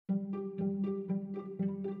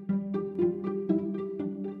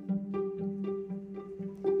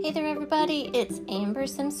Hey there, everybody. It's Amber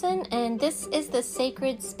Simpson, and this is the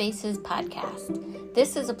Sacred Spaces podcast.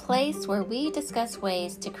 This is a place where we discuss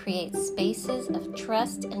ways to create spaces of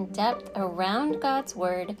trust and depth around God's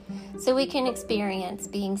Word so we can experience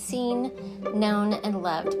being seen, known, and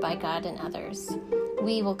loved by God and others.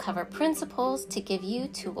 We will cover principles to give you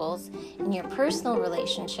tools in your personal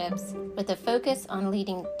relationships with a focus on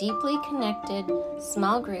leading deeply connected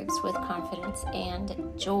small groups with confidence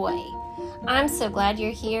and joy. I'm so glad you're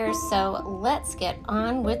here, so let's get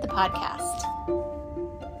on with the podcast.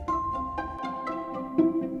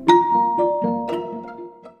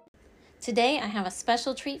 Today I have a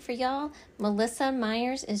special treat for y'all. Melissa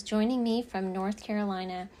Myers is joining me from North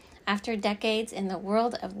Carolina. After decades in the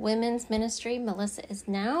world of women's ministry, Melissa is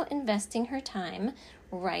now investing her time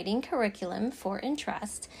writing curriculum for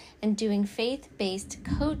Entrust and doing faith-based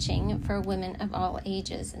coaching for women of all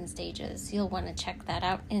ages and stages. You'll want to check that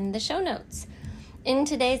out in the show notes. In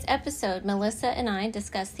today's episode, Melissa and I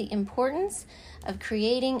discuss the importance of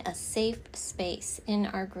creating a safe space in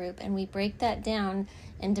our group, and we break that down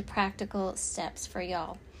into practical steps for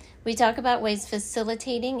y'all. We talk about ways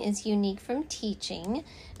facilitating is unique from teaching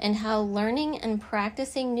and how learning and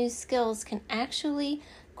practicing new skills can actually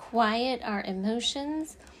quiet our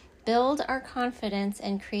emotions, build our confidence,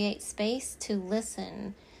 and create space to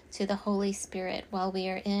listen to the Holy Spirit while we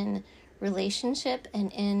are in relationship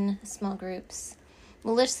and in small groups.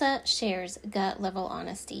 Melissa shares gut-level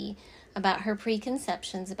honesty about her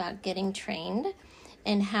preconceptions about getting trained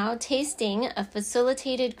and how tasting a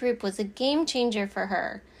facilitated group was a game changer for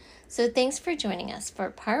her. So thanks for joining us for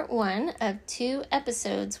part 1 of 2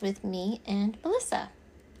 episodes with me and Melissa.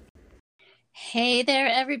 Hey there,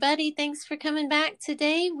 everybody. Thanks for coming back.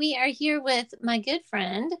 Today we are here with my good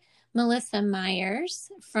friend, Melissa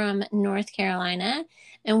Myers from North Carolina,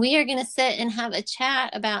 and we are going to sit and have a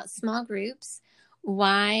chat about small groups,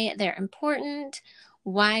 why they're important,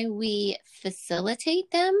 why we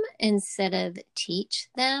facilitate them instead of teach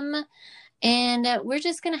them. And we're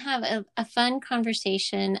just going to have a fun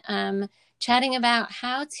conversation, chatting about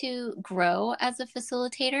how to grow as a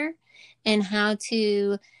facilitator and how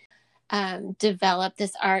to develop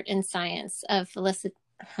this art and science of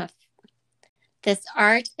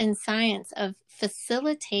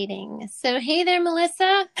facilitating. So, hey there,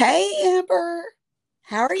 Melissa. Hey, Amber.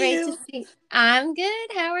 How are Great you? to see you. I'm good.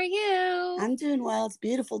 How are you? I'm doing well. It's a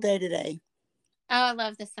beautiful day today. Oh, I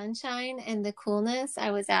love the sunshine and the coolness.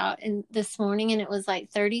 I was out this morning and it was like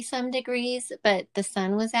 30 some degrees, but the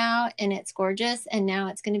sun was out and it's gorgeous. And now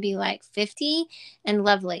it's going to be like 50 and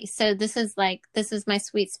lovely. So this is my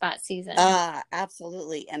sweet spot season.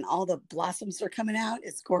 Absolutely. And all the blossoms are coming out.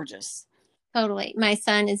 It's gorgeous. Totally. My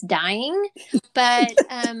son is dying, but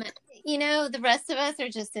the rest of us are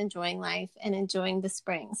just enjoying life and enjoying the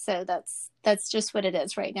spring. So that's just what it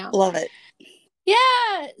is right now. Love it.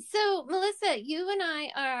 Yeah. So, Melissa, you and I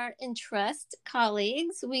are Entrust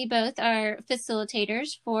colleagues. We both are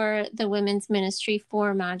facilitators for the women's ministry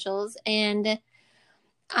 4 modules. And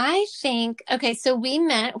I think, so we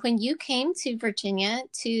met when you came to Virginia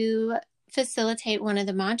to facilitate one of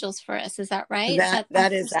the modules for us. Is that right?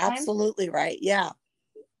 That is absolutely right. Yeah.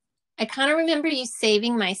 I kind of remember you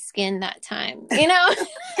saving my skin that time,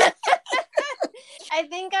 I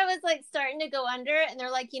think I was like starting to go under and they're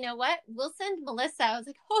like, you know what? We'll send Melissa. I was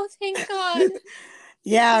like, oh, thank God.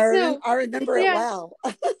 Yeah, I remember it well.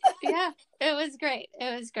 Yeah, it was great.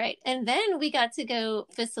 It was great. And then we got to go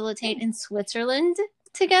facilitate in Switzerland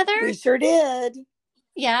together. We sure did.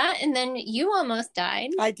 Yeah. And then you almost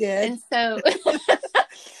died. I did. And so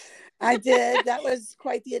I did. That was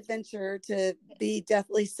quite the adventure to be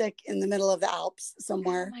deathly sick in the middle of the Alps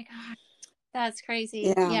somewhere. Oh my God. That's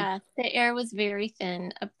crazy. Yeah. The air was very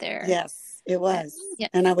thin up there. Yes, it was. Yeah.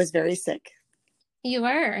 And I was very sick. You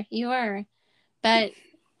were. But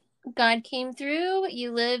God came through.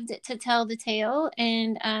 You lived to tell the tale.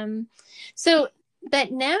 And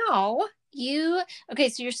but now so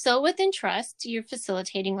you're still with Entrust. You're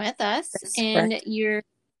facilitating with us. That's and correct.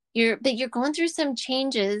 you're going through some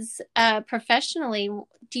changes professionally.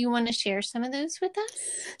 Do you want to share some of those with us?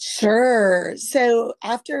 Sure. So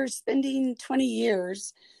after spending 20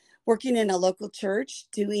 years working in a local church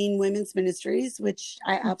doing women's ministries, which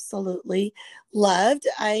I absolutely loved,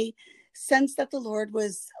 I sensed that the Lord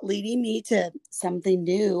was leading me to something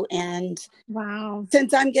new. And wow,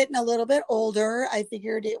 since I'm getting a little bit older, I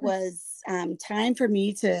figured it was time for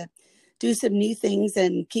me to do some new things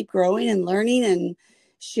and keep growing and learning and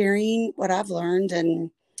sharing what I've learned.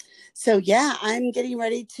 And so, yeah, I'm getting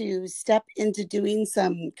ready to step into doing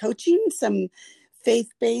some coaching, some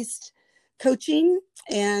faith-based coaching.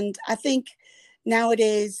 And I think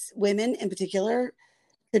nowadays, women in particular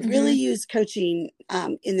could really use coaching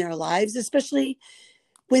in their lives, especially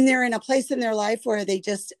when they're in a place in their life where they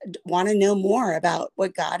just want to know more about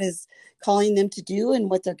what God is calling them to do and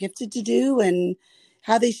what they're gifted to do and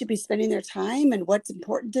how they should be spending their time and what's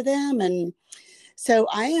important to them. And so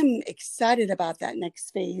I am excited about that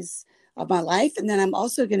next phase of my life. And then I'm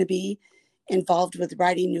also going to be involved with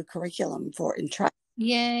writing new curriculum for Entrust.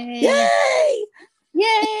 Yay!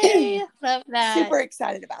 Love that. Super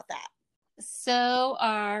excited about that. So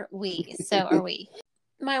are we.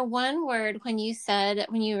 My one word when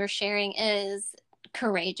you were sharing is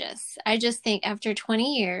courageous. I just think after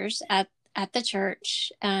 20 years at the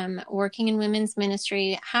church, working in women's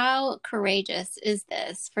ministry, how courageous is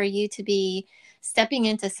this for you to be stepping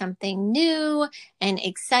into something new and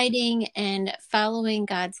exciting and following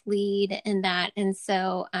God's lead in that. And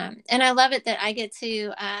so, and I love it that I get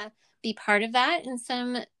to be part of that in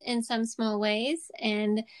some small ways.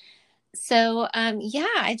 And so, I'm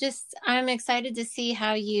excited to see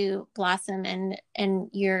how you blossom and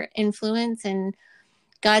your influence and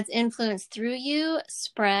God's influence through you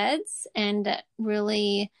spreads and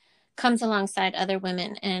really comes alongside other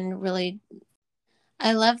women. And really,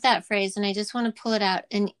 I love that phrase. And I just want to pull it out: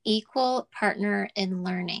 an equal partner in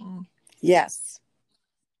learning. Yes,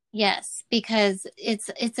 because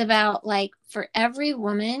it's about, like, for every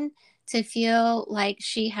woman to feel like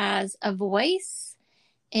she has a voice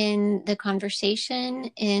in the conversation,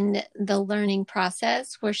 in the learning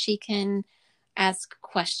process, where she can ask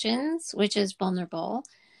questions, which is vulnerable,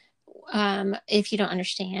 if you don't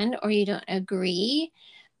understand or you don't agree,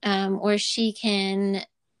 or she can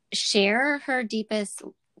share her deepest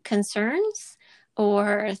concerns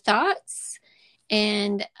or thoughts,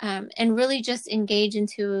 and really just engage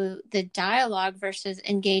into the dialogue versus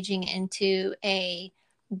engaging into a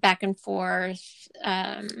back and forth,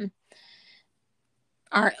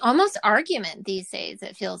 almost argument these days,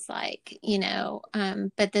 it feels like,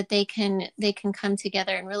 but that they can come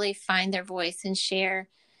together and really find their voice and share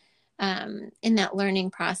in that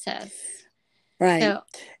learning process. Right. So,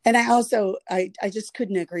 and I also, I just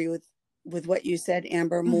couldn't agree with what you said,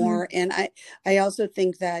 Amber, more. And I also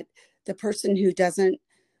think that the person who doesn't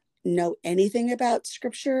know anything about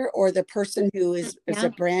scripture, or the person who is a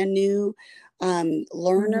brand new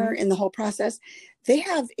learner in the whole process, they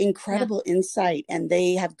have incredible insight, and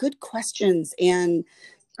they have good questions and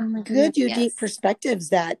good, unique perspectives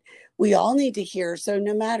that we all need to hear. So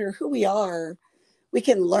no matter who we are, we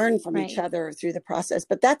can learn from each other through the process.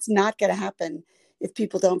 But that's not going to happen if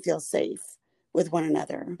people don't feel safe with one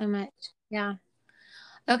another. So much. Yeah.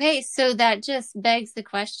 Okay. So that just begs the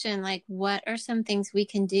question, like, what are some things we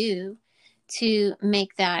can do to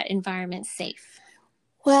make that environment safe?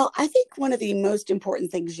 Well, I think one of the most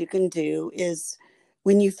important things you can do is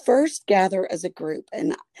when you first gather as a group,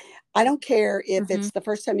 and I don't care if it's the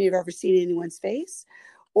first time you've ever seen anyone's face,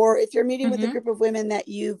 or if you're meeting with a group of women that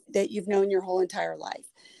you've known your whole entire life,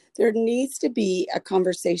 there needs to be a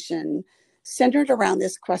conversation centered around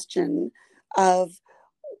this question of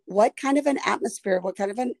what kind of an atmosphere, what kind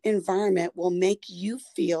of an environment will make you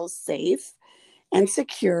feel safe and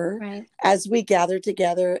secure as we gather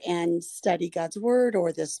together and study God's word,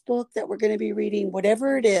 or this book that we're going to be reading,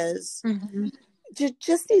 whatever it is. It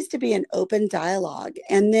just needs to be an open dialogue.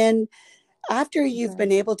 And then after you've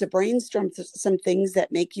been able to brainstorm some things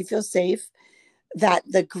that make you feel safe, that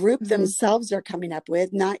the group themselves are coming up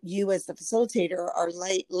with, not you as the facilitator are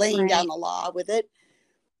laying down the law with it,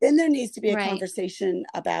 then there needs to be a conversation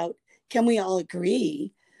about, can we all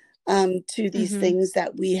agree to these things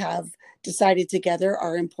that we have decided together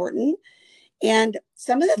are important? And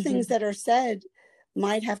some of the things that are said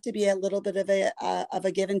might have to be a little bit of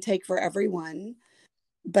a give and take for everyone.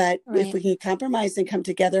 But if we can compromise and come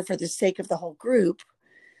together for the sake of the whole group,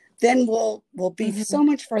 then we'll be so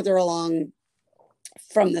much further along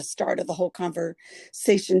from the start of the whole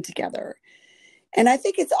conversation together. And I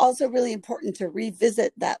think it's also really important to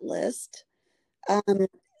revisit that list a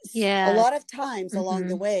lot of times along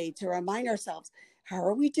the way, to remind ourselves, how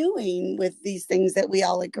are we doing with these things that we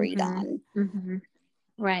all agreed on?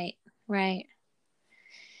 Right.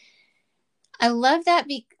 I love that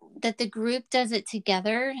that the group does it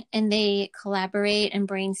together and they collaborate and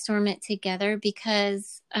brainstorm it together,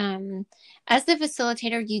 because as the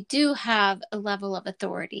facilitator, you do have a level of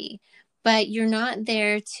authority, but you're not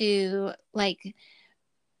there to, like,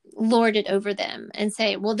 lord it over them and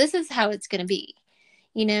say, well, this is how it's going to be,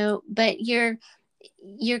 but you're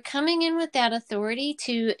coming in with that authority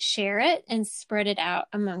to share it and spread it out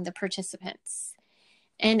among the participants.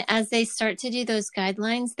 And as they start to do those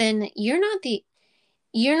guidelines, then you're not the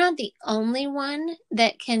only one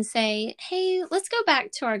that can say, hey, let's go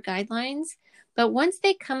back to our guidelines, But once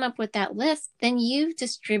they come up with that list, then you've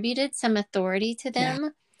distributed some authority to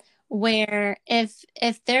them, where if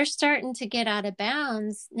they're starting to get out of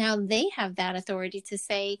bounds, now they have that authority to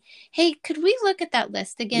say, hey, could we look at that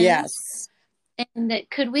list again? Yes. And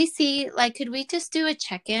could we see, like, could we just do a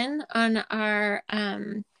check-in on our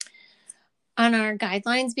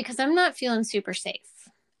guidelines, because I'm not feeling super safe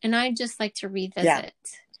and I'd just like to revisit.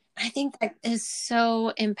 I think that is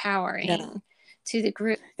so empowering to the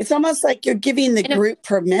group. It's almost like you're giving the group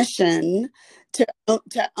permission to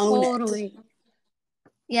own totally.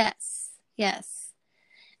 it. Yes.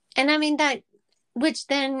 And I mean that, which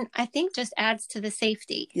then I think just adds to the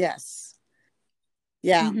safety. Yes.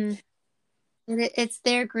 Yeah. Mm-hmm. It's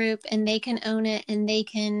their group and they can own it, and they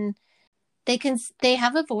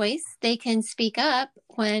have a voice. They can speak up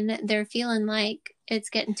when they're feeling like it's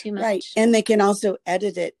getting too much. Right. And they can also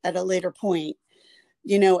edit it at a later point,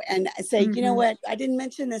 and say, you know what, I didn't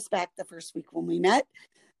mention this back the first week when we met,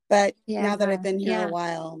 but now that I've been here a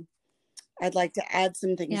while, I'd like to add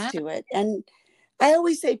some things to it. And I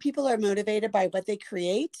always say people are motivated by what they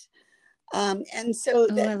create. And so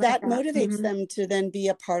that motivates them to then be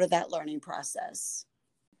a part of that learning process.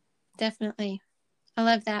 Definitely. I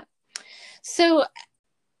love that. So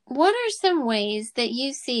what are some ways that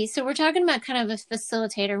you see, so we're talking about kind of a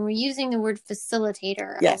facilitator, and we're using the word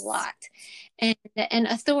facilitator a lot, and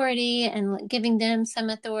authority, and giving them some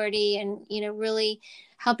authority, and, really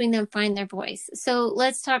helping them find their voice. So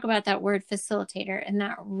let's talk about that word facilitator and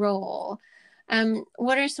that role.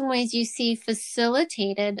 What are some ways you see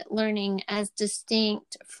facilitated learning as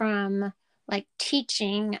distinct from like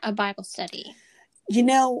teaching a Bible study?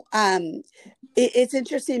 It's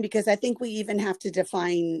interesting because I think we even have to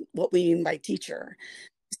define what we mean by teacher.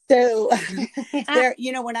 So there,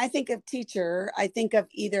 when I think of teacher, I think of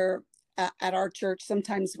either at our church,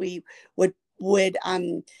 sometimes we would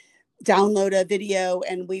download a video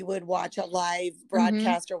and we would watch a live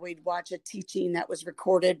broadcast, or we'd watch a teaching that was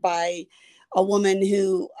recorded by a woman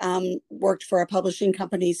who worked for a publishing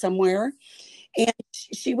company somewhere, and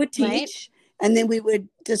she would teach, and then we would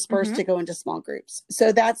disperse to go into small groups.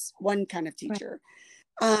 So that's one kind of teacher.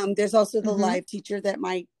 There's also the live teacher that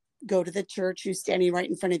might go to the church, who's standing right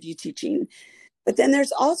in front of you teaching. But then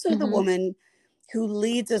there's also the woman who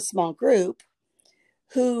leads a small group,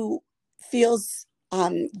 who feels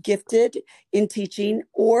gifted in teaching,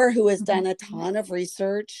 or who has done a ton of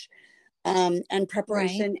research and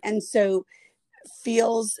preparation. And so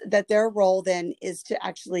feels that their role then is to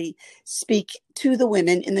actually speak to the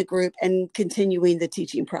women in the group and continuing the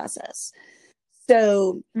teaching process.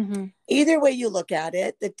 So either way you look at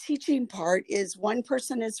it, the teaching part is one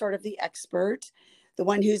person is sort of the expert, the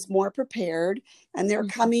one who's more prepared, and they're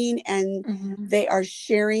coming and they are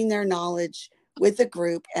sharing their knowledge with the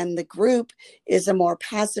group, and the group is a more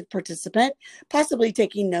passive participant, possibly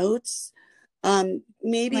taking notes,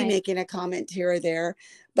 maybe making a comment here or there,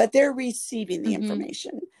 but they're receiving the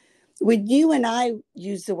information. When you and I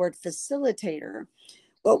use the word facilitator,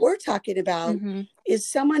 what we're talking about is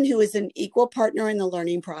someone who is an equal partner in the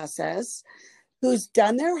learning process, who's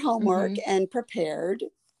done their homework and prepared,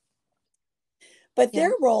 but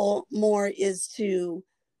their role more is to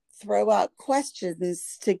throw out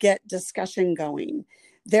questions to get discussion going.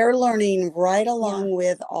 They're learning right along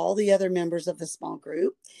with all the other members of the small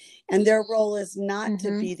group. And their role is not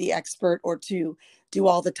to be the expert or to do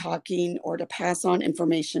all the talking or to pass on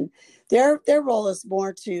information. Their role is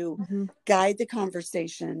more to guide the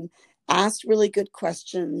conversation, ask really good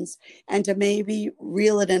questions, and to maybe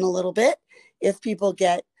reel it in a little bit if people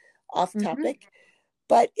get off topic.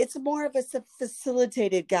 But it's more of a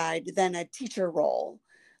facilitated guide than a teacher role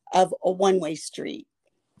of a one-way street.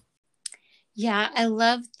 Yeah, I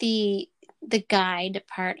love the guide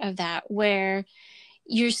part of that, where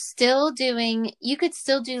you could still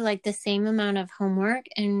do like the same amount of homework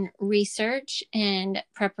and research and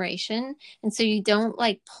preparation. And so you don't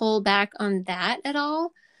like pull back on that at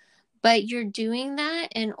all, but you're doing that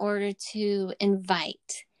in order to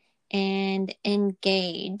invite and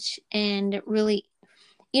engage and really,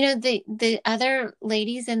 the other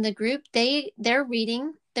ladies in the group, they're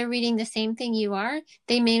reading the same thing you are.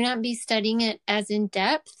 They may not be studying it as in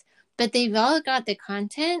depth, but they've all got the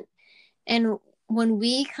content. And when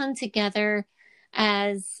we come together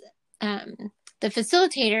as the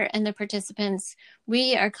facilitator and the participants,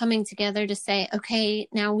 we are coming together to say, okay,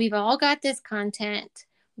 now we've all got this content.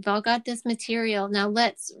 We've all got this material. Now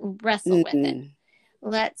let's wrestle with it.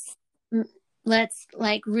 Let's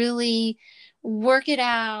like really work it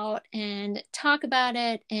out and talk about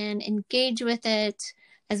it and engage with it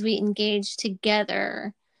as we engage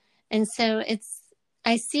together. And so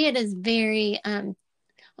I see it as very,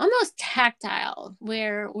 almost tactile,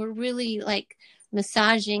 where we're really like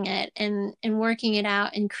massaging it and working it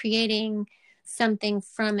out and creating something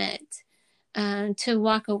from it, to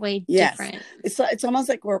walk away Yes. different. It's almost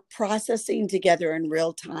like we're processing together in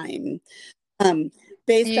real time,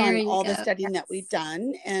 based There on you all the go. studying that we've Yes.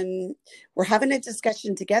 done, and we're having a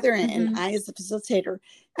discussion together. And Mm-hmm. I, as a facilitator,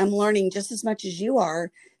 am learning just as much as you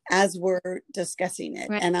are as we're discussing it.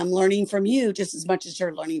 Right. And I'm learning from you just as much as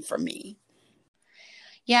you're learning from me.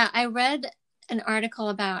 Yeah, I read an article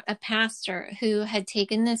about a pastor who had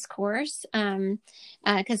taken this course,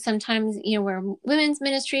 because sometimes, we're women's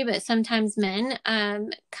ministry, but sometimes men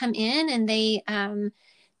come in and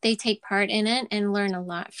they take part in it and learn a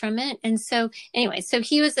lot from it. And so anyway, so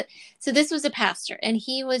this was a pastor, and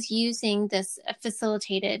he was using this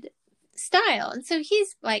facilitated style. And so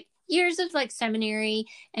he's like years of like seminary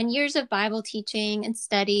and years of Bible teaching and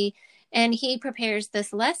study, and he prepares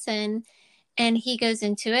this lesson, and he goes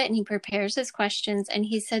into it and he prepares his questions. And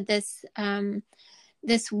he said this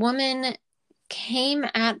woman came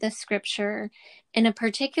at the scripture in a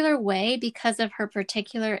particular way because of her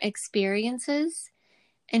particular experiences.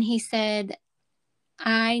 And he said,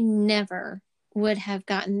 I never would have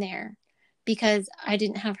gotten there because I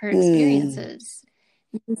didn't have her experiences.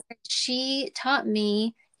 She taught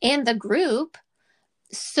me and the group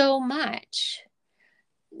so much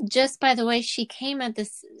just by the way she came at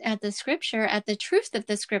the scripture, at the truth of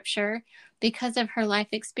the scripture, because of her life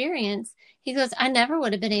experience. He goes, I never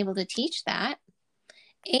would have been able to teach that.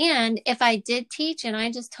 And if I did teach and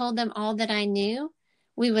I just told them all that I knew,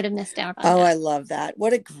 we would have missed out on that. I love that.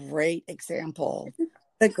 What a great example.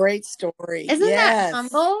 A great story. Isn't that Yes.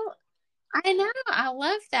 humble? I know. I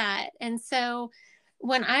love that. And so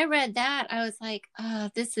when I read that, I was like, oh,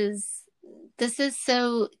 this is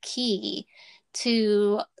so key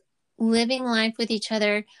to living life with each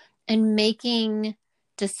other and making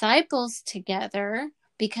disciples together,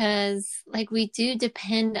 because like we do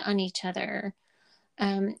depend on each other.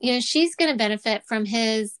 She's going to benefit from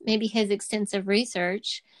maybe his extensive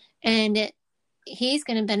research, and he's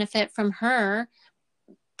going to benefit from her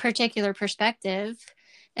particular perspective.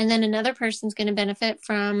 And then another person's going to benefit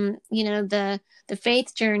from, the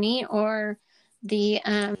faith journey or the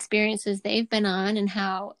experiences they've been on and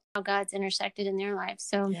how God's intersected in their life.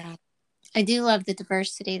 So Yeah. I do love the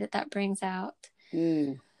diversity that brings out.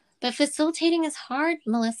 Mm. But facilitating is hard,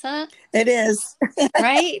 Melissa. It is.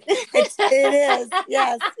 Right? It is.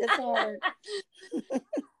 Yes, it's hard.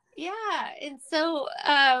 Yeah. And so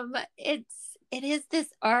it is this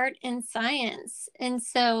art and science. And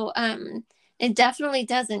so it definitely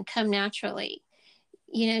doesn't come naturally,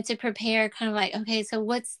 to prepare kind of like, okay, so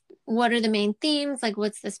what are the main themes? Like,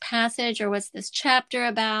 what's this passage or what's this chapter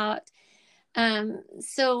about?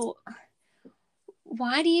 So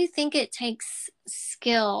why do you think it takes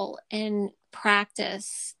skill and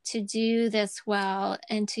practice to do this well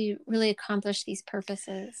and to really accomplish these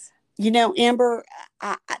purposes? Amber,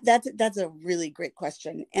 that's a really great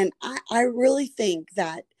question. And I really think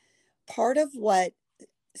that part of what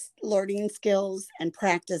learning skills and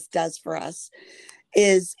practice does for us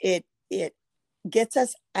is it gets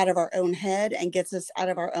us out of our own head and gets us out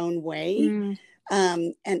of our own way. And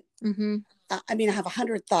mm-hmm. I mean, I have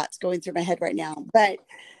 100 thoughts going through my head right now, but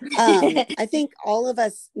I think all of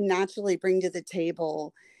us naturally bring to the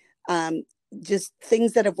table just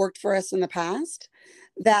things that have worked for us in the past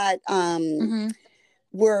that mm-hmm.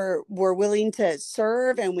 we're willing to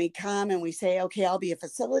serve, and we come and we say, okay, I'll be a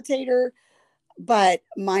facilitator. But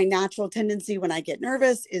my natural tendency when I get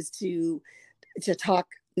nervous is to talk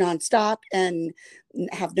nonstop and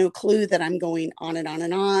have no clue that I'm going on and on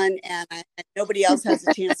and on, and nobody else has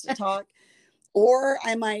a chance to talk. Or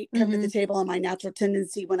I might come mm-hmm. to the table, and my natural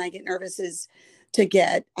tendency when I get nervous is to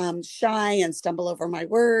get shy and stumble over my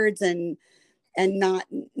words and not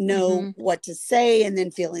know mm-hmm. what to say, and then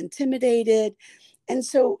feel intimidated. And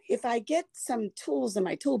so if I get some tools in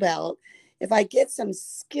my tool belt, if I get some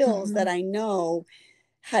skills mm-hmm. that I know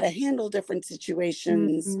how to handle different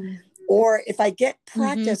situations, mm-hmm. or if I get mm-hmm.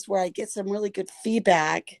 practice where I get some really good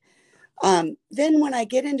feedback, then when I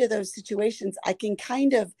get into those situations, I can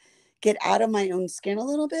kind of get out of my own skin a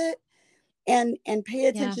little bit and pay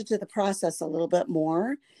attention to the process a little bit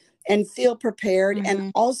more and feel prepared, mm-hmm.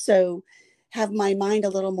 and also have my mind a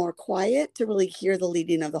little more quiet to really hear the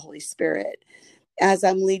leading of the Holy Spirit as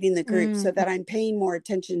I'm leading the group, so that I'm paying more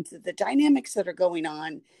attention to the dynamics that are going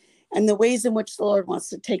on and the ways in which the Lord wants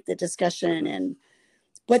to take the discussion, and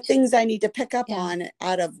what things I need to pick up on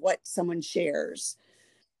out of what someone shares.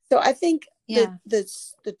 So I think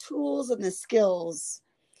the tools and the skills,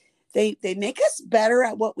 they make us better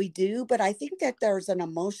at what we do, but I think that there's an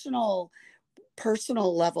emotional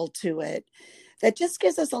personal level to it that just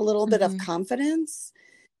gives us a little bit of confidence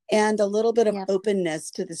and a little bit of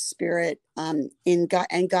openness to the Spirit in God,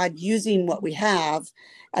 and God using what we have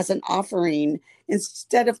as an offering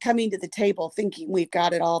instead of coming to the table thinking we've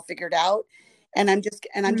got it all figured out. And I'm just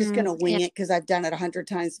going to wing it because I've done it 100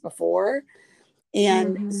 times before.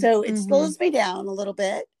 And so it slows me down a little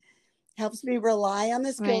bit, helps me rely on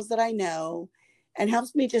the skills that I know, and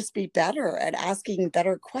helps me just be better at asking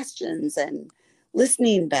better questions and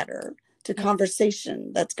listening better to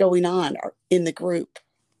conversation that's going on in the group.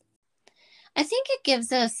 I think it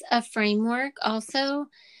gives us a framework also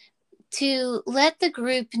to let the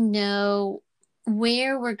group know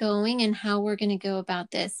where we're going and how we're going to go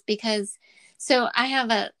about this. Because so I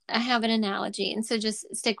have an analogy, and so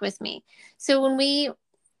just stick with me. So when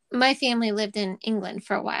my family lived in England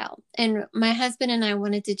for a while, and my husband and I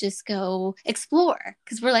wanted to just go explore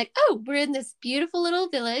because we're like, oh, we're in this beautiful little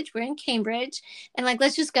village. We're in Cambridge, and like,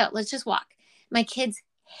 let's just go. Let's just walk. My kids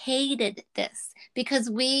hated this because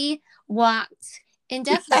we walked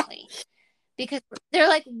indefinitely because they're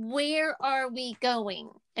like, where are we going?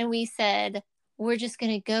 And we said, we're just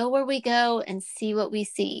going to go where we go and see what we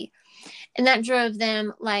see. And that drove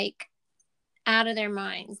them like out of their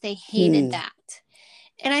minds. They hated that.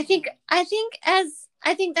 And I think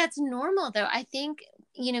that's normal though. I think,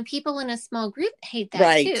 people in a small group hate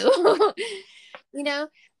that too,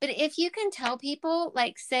 but if you can tell people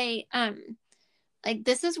like, say, like,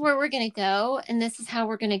 this is where we're going to go and this is how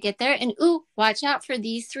we're going to get there. And watch out for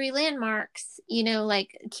these 3 landmarks,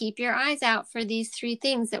 like keep your eyes out for these 3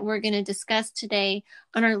 things that we're going to discuss today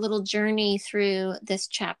on our little journey through this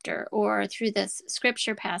chapter or through this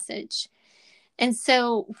scripture passage. And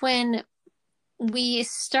so when we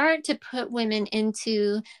start to put women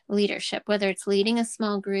into leadership, whether it's leading a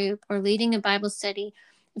small group or leading a Bible study,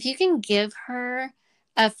 if you can give her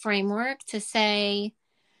a framework to say,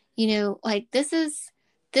 like, this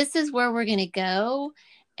is where we're going to go,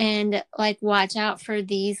 and like, watch out for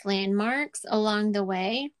these landmarks along the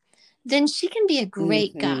way, then she can be a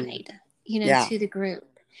great guide, to the group.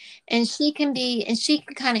 And she can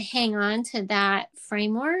kind of hang on to that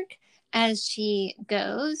framework as she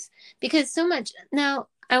goes, because so much. Now,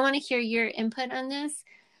 I want to hear your input on this.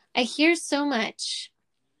 I hear so much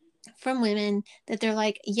from women that they're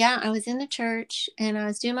like, yeah, I was in the church and I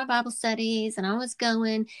was doing my Bible studies and I was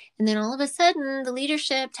going, and then all of a sudden the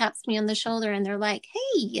leadership taps me on the shoulder and they're like,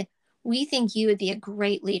 hey, we think you would be a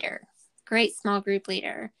great leader, great small group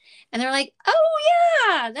leader. And they're like, oh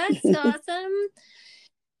yeah, that's awesome.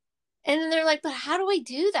 And then they're like, but how do I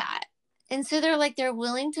do that? And so they're like, they're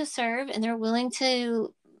willing to serve and they're willing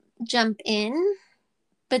to jump in,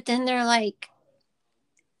 but then they're like,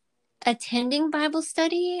 attending Bible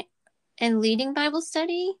study and leading Bible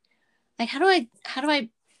study, like, how do I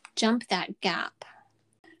jump that gap?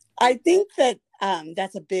 I think that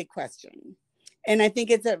that's a big question. And I think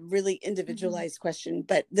it's a really individualized question,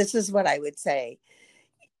 but this is what I would say.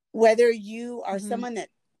 Whether you are someone that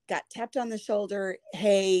got tapped on the shoulder,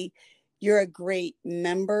 hey, you're a great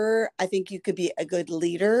member, I think you could be a good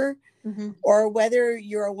leader, or whether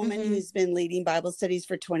you're a woman who's been leading Bible studies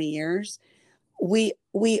for 20 years, we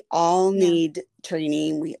all need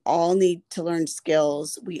training. We all need to learn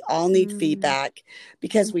skills. We all need feedback,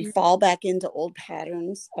 because we fall back into old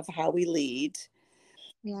patterns of how we lead.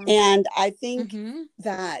 Yeah. And I think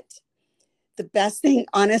that the best thing,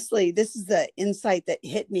 honestly, this is the insight that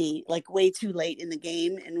hit me like way too late in the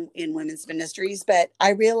game in women's ministries. But I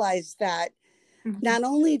realized that not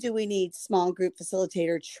only do we need small group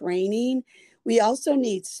facilitator training, we also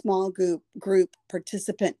need small group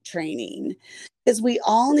participant training, because we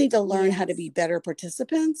all need to learn how to be better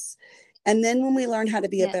participants. And then when we learn how to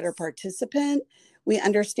be a better participant, we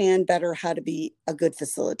understand better how to be a good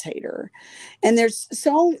facilitator. And there's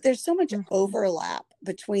so much overlap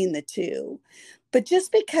between the two. But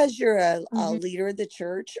just because you're a leader of the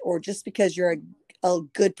church, or just because you're a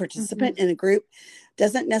good participant in a group,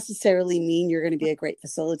 doesn't necessarily mean you're going to be a great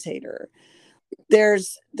facilitator.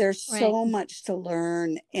 There's so much to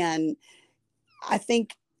learn. And I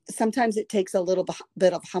think sometimes it takes a little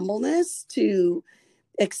bit of humbleness to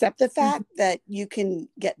accept the fact that you can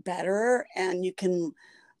get better and you can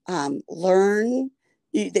learn,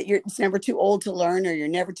 that it's never too old to learn, or you're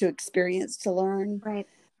never too experienced to learn. Right.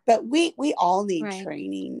 But we all need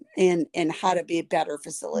training in how to be better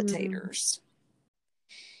facilitators.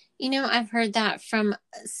 I've heard that from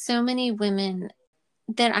so many women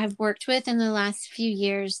that I've worked with in the last few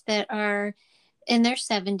years that are in their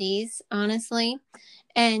 70s, honestly.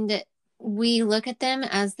 And we look at them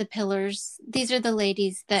as the pillars. These are the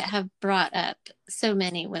ladies that have brought up so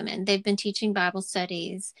many women. They've been teaching Bible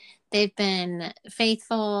studies. They've been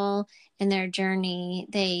faithful in their journey.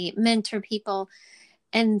 They mentor people.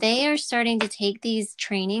 And they are starting to take these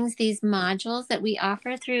trainings, these modules that we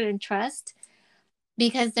offer through Entrust,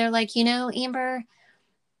 because they're like, Amber,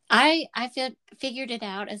 I figured it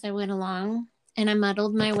out as I went along, and I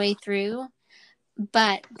muddled my way through.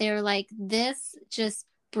 But they're like, this just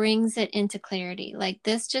brings it into clarity. Like,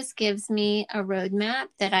 this just gives me a roadmap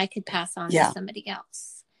that I could pass on to somebody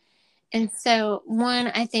else. And so, one,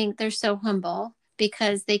 I think they're so humble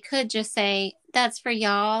because they could just say, that's for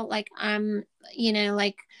y'all. Like, I've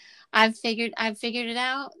figured it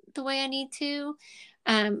out the way I need to.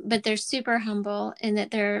 But they're super humble in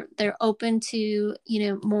that they're open to,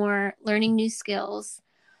 more learning new skills,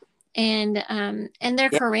 and they're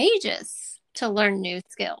courageous to learn new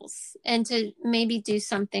skills and to maybe do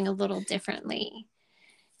something a little differently.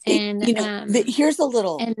 And here's a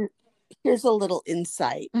little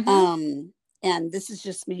insight. Mm-hmm. And this is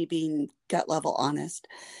just me being gut level honest.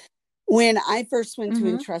 When I first went to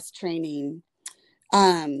Entrust training,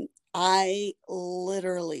 I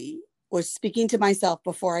literally was speaking to myself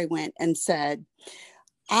before I went and said,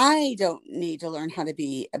 I don't need to learn how to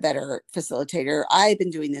be a better facilitator. I've been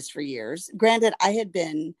doing this for years. Granted, I had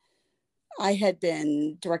been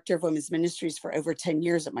director of women's ministries for over 10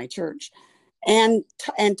 years at my church and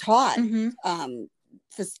taught,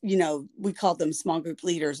 we called them small group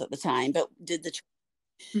leaders at the time, but did the,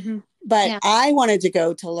 but I wanted to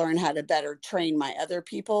go to learn how to better train my other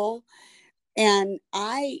people. And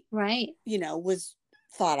I,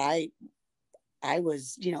 thought I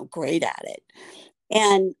was, great at it.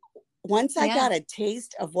 And once I got a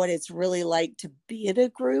taste of what it's really like to be in a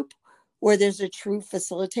group where there's a true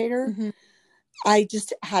facilitator, I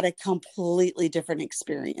just had a completely different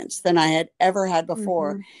experience than I had ever had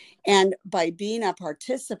before. And by being a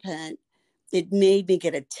participant, it made me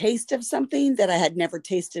get a taste of something that I had never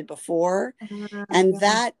tasted before. And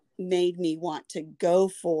that made me want to go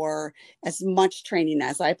for as much training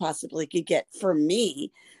as I possibly could get for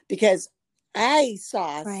me, because I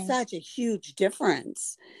saw such a huge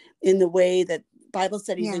difference in the way that Bible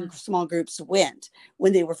studies and small groups went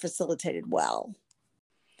when they were facilitated well.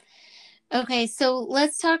 Okay, so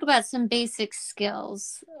let's talk about some basic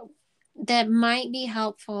skills that might be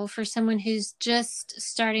helpful for someone who's just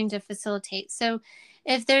starting to facilitate. So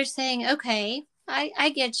if they're saying, okay,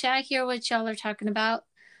 I get you, I hear what y'all are talking about.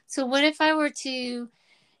 So what if I were to,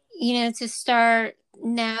 to start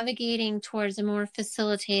navigating towards a more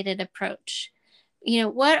facilitated approach?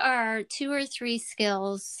 What are 2 or 3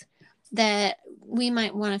 skills that we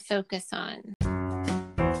might want to focus on?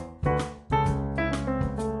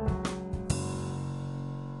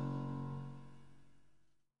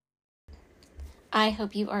 I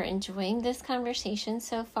hope you are enjoying this conversation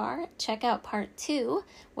so far. Check out part 2,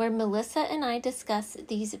 where Melissa and I discuss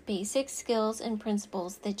these basic skills and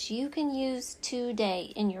principles that you can use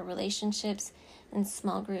today in your relationships and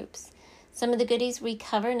small groups. Some of the goodies we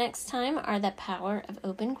cover next time are the power of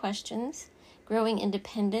open questions, growing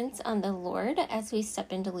independence on the Lord as we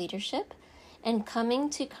step into leadership, and coming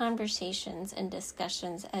to conversations and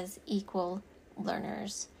discussions as equal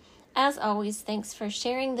learners. As always, thanks for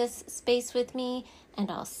sharing this space with me, and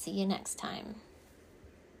I'll see you next time.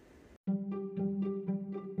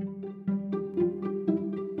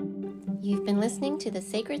 You've been listening to the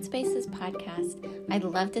Sacred Spaces podcast. I'd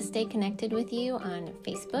love to stay connected with you on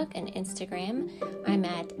Facebook and Instagram. I'm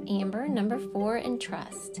at Amber 4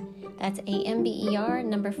 Entrust. That's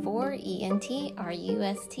AMBER 4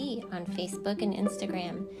 ENTRUST on Facebook and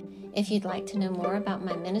Instagram. If you'd like to know more about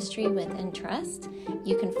my ministry with Entrust,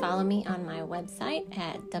 you can follow me on my website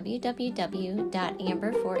at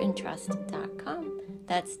www.amber4entrust.com.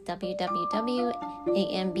 That's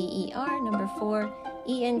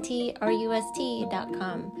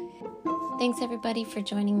www.amber4entrust.com. Thanks everybody for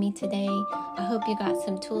joining me today. I hope you got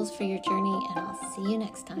some tools for your journey, and I'll see you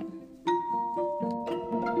next time.